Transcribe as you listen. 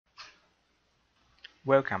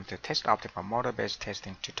Welcome to TestOptimal model-based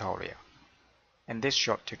testing tutorial. In this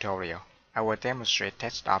short tutorial, I will demonstrate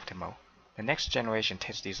TestOptimal, the next generation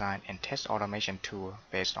test design and test automation tool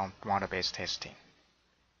based on model-based testing.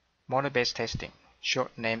 Model-based testing,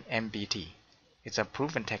 short name MBT, is a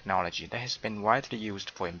proven technology that has been widely used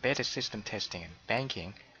for embedded system testing in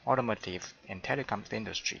banking, automotive, and telecom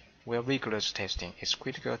industry, where rigorous testing is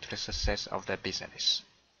critical to the success of the business.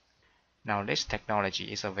 Now, this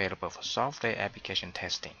technology is available for software application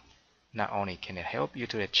testing. Not only can it help you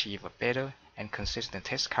to achieve a better and consistent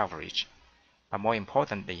test coverage, but more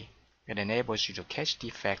importantly, it enables you to catch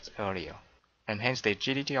defects earlier, enhance the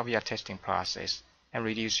agility of your testing process, and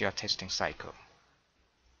reduce your testing cycle.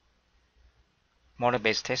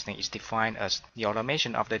 Model-based testing is defined as the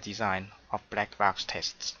automation of the design of black box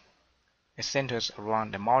tests. It centers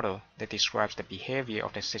around the model that describes the behavior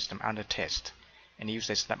of the system under test, and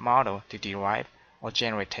uses that model to derive or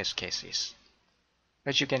generate test cases.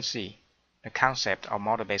 As you can see, the concept of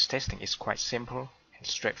model-based testing is quite simple and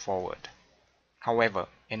straightforward. However,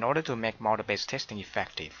 in order to make model-based testing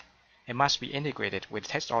effective, it must be integrated with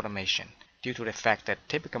test automation due to the fact that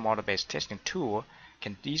typical model-based testing tool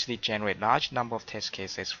can easily generate large number of test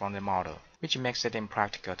cases from the model, which makes it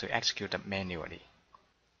impractical to execute them manually.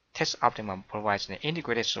 TestOptimal provides an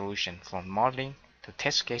integrated solution from modeling to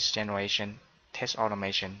test case generation, test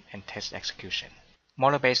automation, and test execution.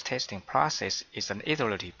 Model-based testing process is an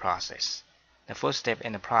iterative process. The first step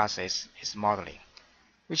in the process is modeling,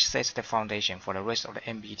 which sets the foundation for the rest of the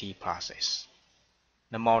MBT process.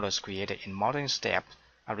 The models created in modeling step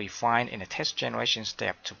are refined in the test generation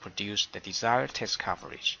step to produce the desired test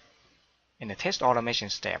coverage. In the test automation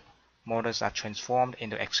step, models are transformed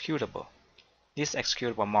into executable. These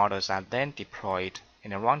executable models are then deployed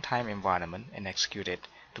in a runtime environment and executed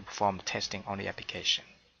to perform testing on the application.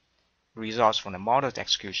 Results from the model's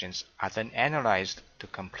executions are then analyzed to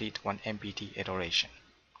complete one MBT iteration.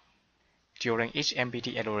 During each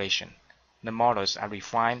MBT iteration, the models are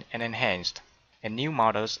refined and enhanced, and new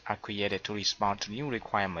models are created to respond to new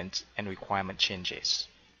requirements and requirement changes.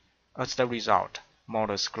 As the result,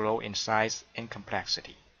 models grow in size and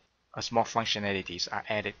complexity, as more functionalities are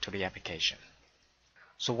added to the application.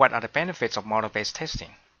 So what are the benefits of model-based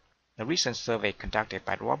testing? The recent survey conducted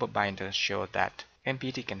by Robert Binder showed that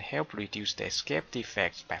MBT can help reduce the escape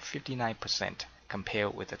defects by 59%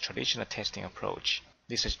 compared with the traditional testing approach.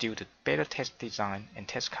 This is due to better test design and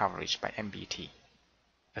test coverage by MBT.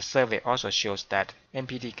 The survey also shows that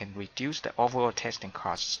MBT can reduce the overall testing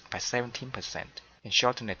costs by 17% and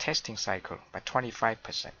shorten the testing cycle by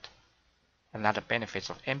 25%. Another benefit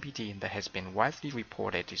of MBT that has been widely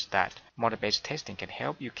reported is that model-based testing can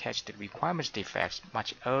help you catch the requirements defects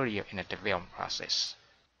much earlier in the development process.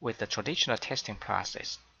 With the traditional testing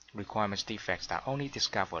process, requirements defects are only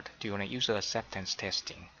discovered during user acceptance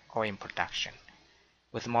testing or in production.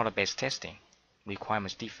 With model-based testing,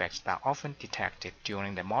 requirements defects are often detected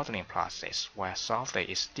during the modeling process while software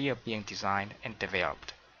is still being designed and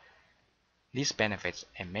developed. These benefits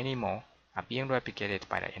and many more are being replicated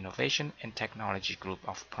by the Innovation and Technology Group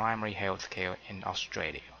of Primary Healthcare in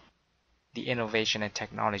Australia. The Innovation and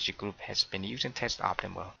Technology Group has been using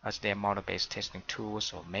TestOptimal as their model-based testing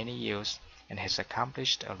tools for many years and has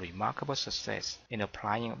accomplished a remarkable success in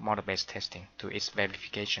applying model-based testing to its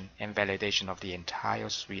verification and validation of the entire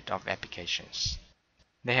suite of applications.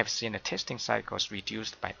 They have seen the testing cycles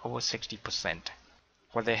reduced by over 60%.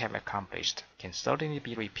 What they have accomplished can certainly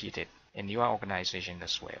be repeated in your organization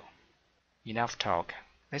as well. Enough talk.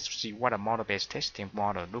 Let's see what a model-based testing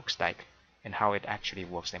model looks like and how it actually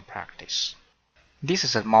works in practice. This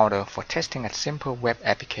is a model for testing a simple web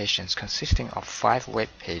applications consisting of 5 web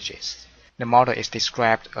pages. The model is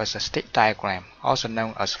described as a state diagram, also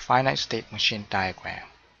known as finite state machine diagram.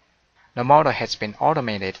 The model has been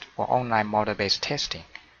automated for online model-based testing,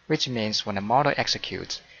 which means when the model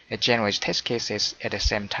executes, it generates test cases at the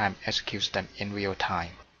same time executes them in real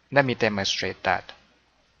time. Let me demonstrate that.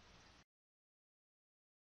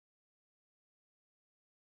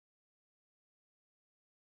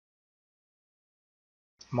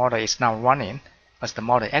 Model is now running. As the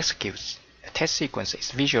model executes, the test sequence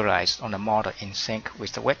is visualized on the model in sync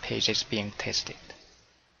with the web pages being tested.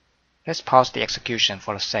 Let's pause the execution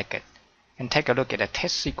for a second and take a look at the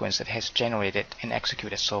test sequence that has generated and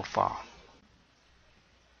executed so far.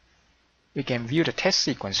 We can view the test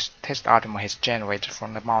sequence TestOptimal has generated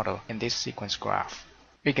from the model in this sequence graph.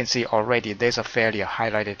 We can see already there's a failure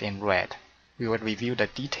highlighted in red. We will review the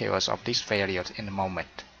details of these failures in a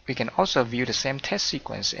moment. We can also view the same test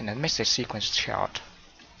sequence in the message sequence chart.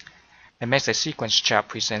 The message sequence chart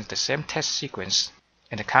presents the same test sequence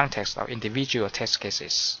in the context of individual test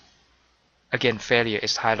cases. Again, failure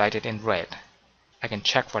is highlighted in red. I can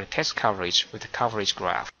check for the test coverage with the coverage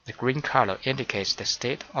graph. The green color indicates the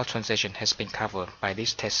state or transition has been covered by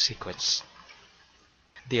this test sequence.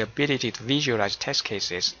 The ability to visualize test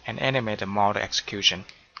cases and animate the model execution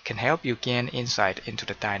can help you gain insight into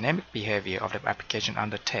the dynamic behavior of the application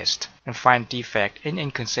under test and find defect and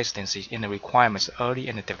inconsistencies in the requirements early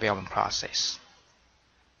in the development process.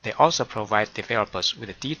 They also provide developers with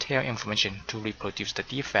the detailed information to reproduce the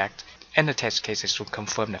defect and the test cases to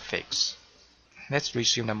confirm the fix. Let's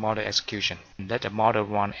resume the model execution and let the model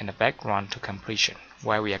run in the background to completion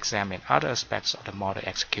while we examine other aspects of the model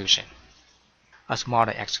execution. As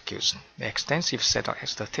model executes, the extensive set of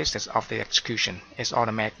statistics of the execution is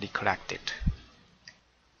automatically collected.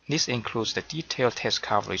 This includes the detailed test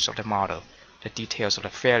coverage of the model, the details of the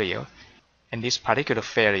failure. In this particular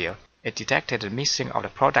failure, it detected the missing of the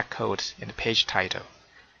product code in the page title.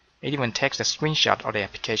 It even takes a screenshot of the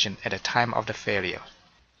application at the time of the failure.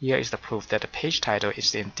 Here is the proof that the page title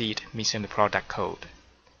is indeed missing the product code.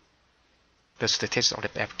 The statistics of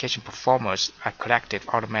the application performance are collected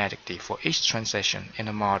automatically for each transaction in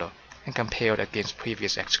the model and compared against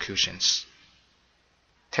previous executions.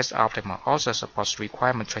 TestOptimal also supports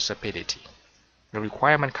requirement traceability. The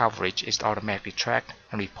requirement coverage is automatically tracked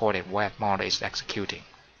and reported while the model is executing.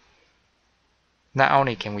 Not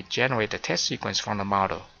only can we generate the test sequence from the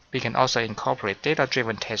model, we can also incorporate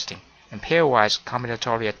data-driven testing and pairwise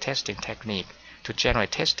combinatorial testing technique to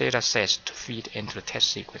generate test data sets to feed into the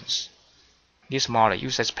test sequence. This model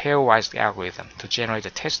uses pairwise algorithm to generate the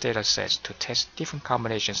test data sets to test different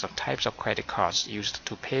combinations of types of credit cards used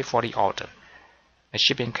to pay for the order, the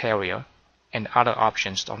shipping carrier, and other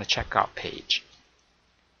options on the checkout page.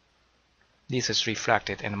 This is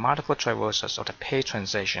reflected in the multiple traversals of the pay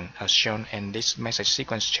transaction as shown in this message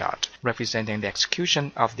sequence chart, representing the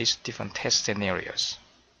execution of these different test scenarios.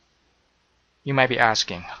 You might be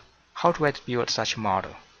asking, how do I build such a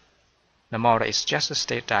model? The model is just a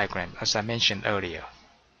state diagram as I mentioned earlier.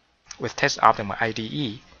 With TestOptimal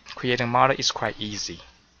IDE, creating a model is quite easy.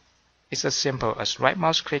 It's as simple as right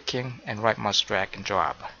mouse clicking and right mouse drag and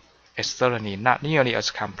drop. It's certainly not nearly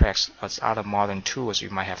as complex as other modern tools you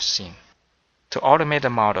might have seen. To automate the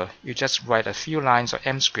model, you just write a few lines of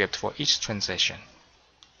mscript for each transaction.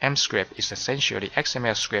 Mscript is essentially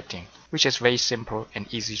XML scripting, which is very simple and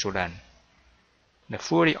easy to learn. The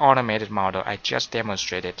fully automated model I just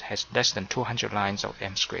demonstrated has less than 200 lines of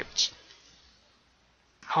mscripts.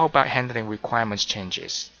 How about handling requirements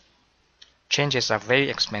changes? Changes are very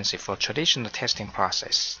expensive for traditional testing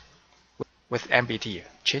process. With MBT,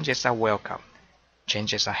 changes are welcome.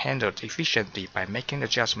 Changes are handled efficiently by making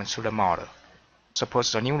adjustments to the model.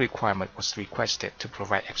 Suppose a new requirement was requested to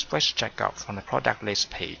provide express checkout from the product list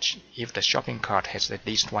page if the shopping cart has at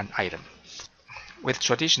least one item. With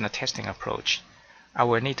traditional testing approach, I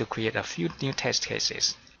will need to create a few new test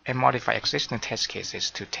cases and modify existing test cases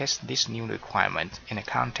to test this new requirement in the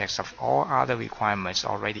context of all other requirements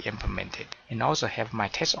already implemented, and also have my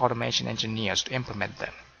test automation engineers to implement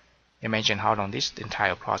them. Imagine how long this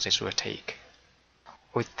entire process will take.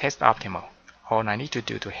 With TestOptimal, all I need to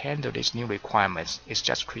do to handle these new requirements is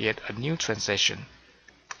just create a new transaction,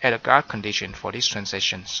 add a guard condition for this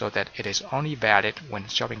transaction so that it is only valid when the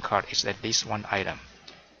shopping cart is at least one item,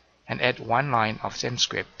 and add one line of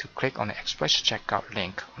mscript to click on the express checkout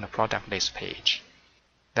link on the product list page.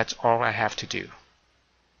 That's all I have to do.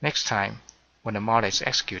 Next time, when the model is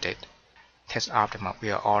executed, TestOptimal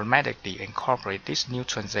will automatically incorporate this new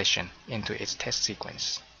transaction into its test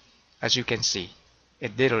sequence. As you can see,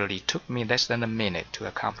 it literally took me less than a minute to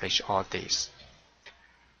accomplish all this.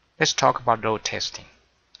 Let's talk about load testing.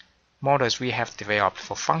 Models we have developed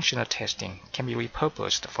for functional testing can be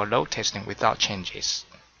repurposed for load testing without changes.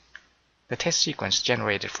 The test sequence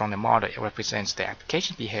generated from the model represents the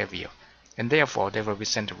application behavior, and therefore they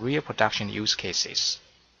represent real production use cases.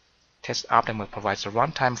 TestOptimal provides a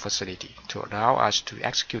runtime facility to allow us to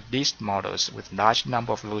execute these models with large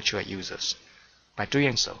number of virtual users. By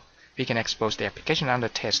doing so, we can expose the application under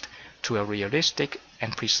test to a realistic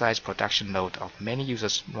and precise production load of many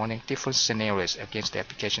users running different scenarios against the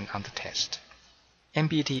application under test.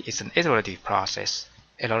 MBT is an iterative process.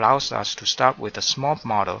 It allows us to start with a small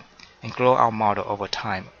model and grow our model over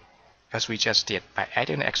time, as we just did by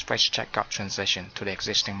adding the express checkout transaction to the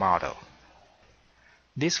existing model.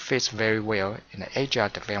 This fits very well in the agile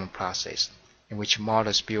development process, in which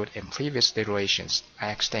models built in previous iterations are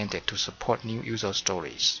extended to support new user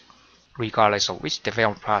stories. Regardless of which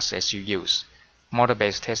development process you use,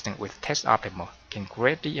 model-based testing with TestOptimal can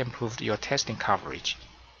greatly improve your testing coverage,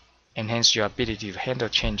 enhance your ability to handle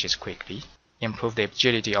changes quickly, improve the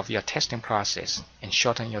agility of your testing process, and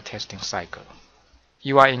shorten your testing cycle.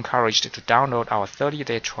 You are encouraged to download our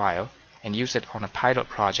 30-day trial and use it on a pilot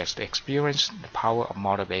project to experience the power of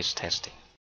model-based testing.